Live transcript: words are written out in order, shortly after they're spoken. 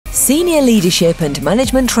Senior leadership and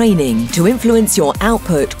management training to influence your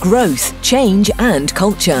output, growth, change and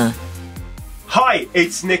culture. Hi,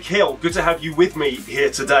 it's Nick Hill. Good to have you with me here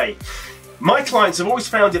today. My clients have always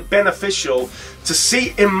found it beneficial to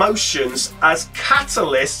see emotions as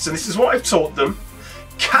catalysts, and this is what I've taught them,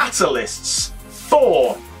 catalysts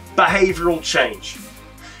for behavioural change.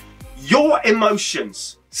 Your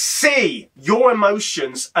emotions, see your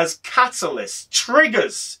emotions as catalysts,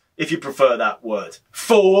 triggers, if you prefer that word,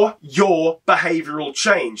 for your behavioural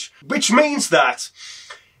change. Which means that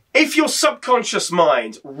if your subconscious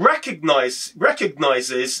mind recognizes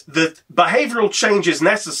that behavioural change is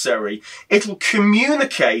necessary, it'll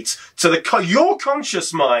communicate to your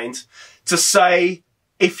conscious mind to say,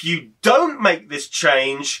 if you don't make this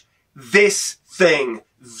change, this thing,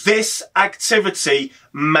 this activity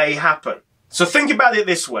may happen. So think about it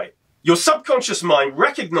this way. Your subconscious mind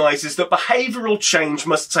recognizes that behavioural change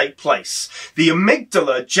must take place. The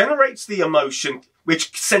amygdala generates the emotion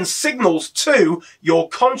which sends signals to your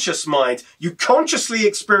conscious mind. You consciously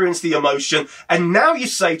experience the emotion, and now you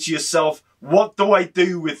say to yourself, what do I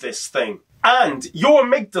do with this thing? And your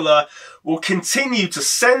amygdala will continue to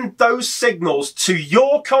send those signals to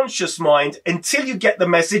your conscious mind until you get the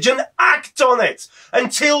message and act on it,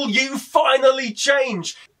 until you finally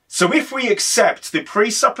change. So if we accept the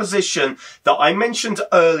presupposition that I mentioned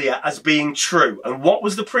earlier as being true, and what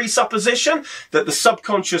was the presupposition? That the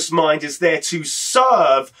subconscious mind is there to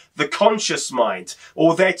serve the conscious mind,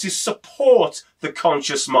 or there to support the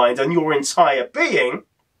conscious mind and your entire being,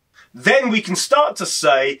 then we can start to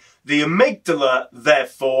say the amygdala,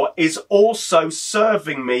 therefore, is also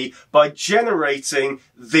serving me by generating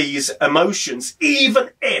these emotions,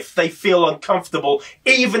 even if they feel uncomfortable,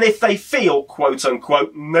 even if they feel, quote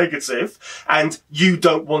unquote, negative, and you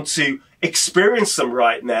don't want to experience them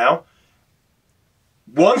right now.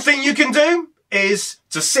 One thing you can do is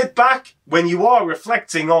to sit back when you are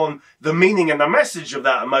reflecting on the meaning and the message of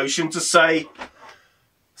that emotion to say,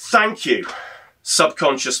 thank you,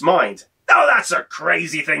 subconscious mind. Oh, that's a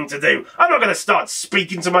crazy thing to do. I'm not going to start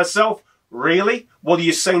speaking to myself. Really? What are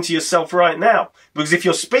you saying to yourself right now? Because if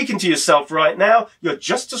you're speaking to yourself right now, you're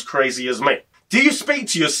just as crazy as me. Do you speak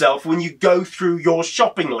to yourself when you go through your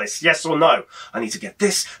shopping list? Yes or no? I need to get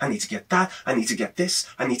this. I need to get that. I need to get this.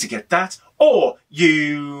 I need to get that. Or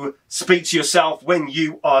you speak to yourself when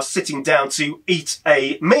you are sitting down to eat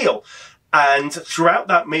a meal. And throughout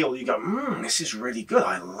that meal, you go, this is really good.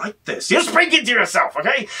 I like this. You're speaking to yourself,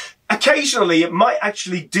 okay? Occasionally, it might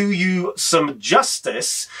actually do you some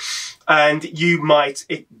justice, and you might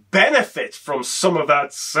benefit from some of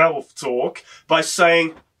that self-talk by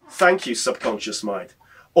saying, thank you, subconscious mind,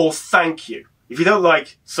 or thank you. If you don't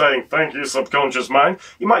like saying thank you, subconscious mind,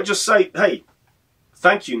 you might just say, hey,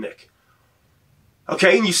 thank you, Nick.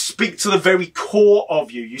 Okay, and you speak to the very core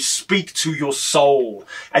of you. You speak to your soul,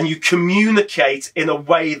 and you communicate in a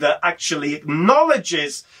way that actually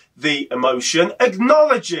acknowledges the emotion,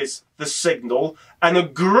 acknowledges the signal, and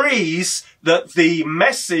agrees that the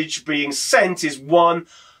message being sent is one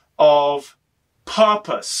of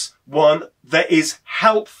purpose, one that is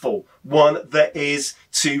helpful, one that is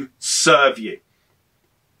to serve you.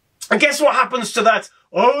 And guess what happens to that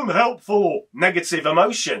unhelpful negative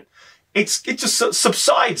emotion? It just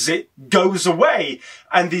subsides, it goes away,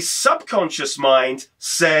 and the subconscious mind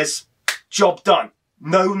says, job done.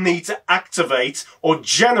 No need to activate or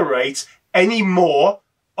generate any more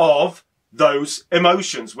of those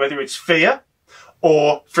emotions, whether it's fear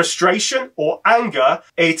or frustration or anger.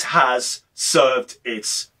 It has served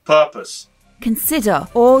its purpose. Consider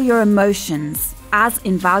all your emotions as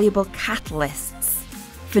invaluable catalysts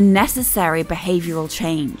for necessary behavioural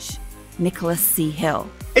change. Nicholas C. Hill.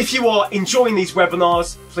 If you are enjoying these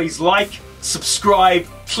webinars, please like, subscribe,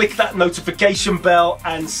 click that notification bell,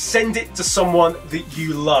 and send it to someone that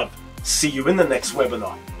you love. See you in the next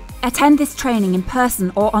webinar. Attend this training in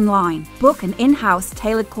person or online. Book an in-house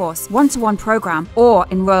tailored course, one-to-one program, or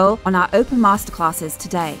enroll on our open masterclasses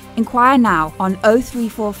today. Inquire now on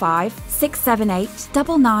 0345 678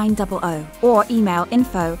 9900 or email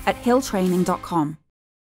info@hilltraining.com.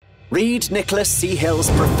 Read Nicholas C. Hill's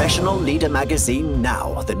Professional Leader magazine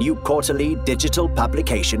now, the new quarterly digital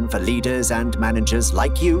publication for leaders and managers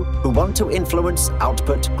like you who want to influence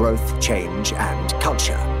output, growth, change, and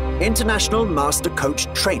culture. International Master Coach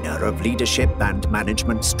Trainer of Leadership and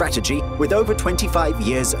Management Strategy with over 25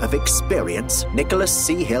 years of experience, Nicholas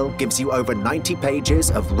C. Hill gives you over 90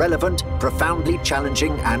 pages of relevant, profoundly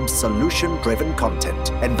challenging, and solution-driven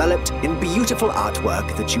content, enveloped in beautiful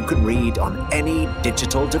artwork that you can read on any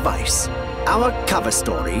digital device. Our cover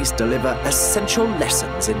stories deliver essential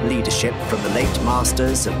lessons in leadership from the late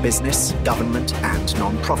masters of business, government, and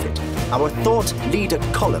non-profit. Our Thought Leader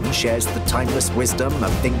column shares the timeless wisdom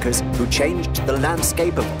of thinkers who changed the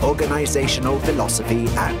landscape of organisational philosophy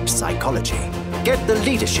and psychology. Get the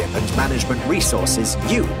leadership and management resources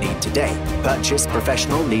you need today. Purchase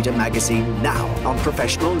Professional Leader magazine now on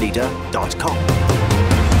professionalleader.com.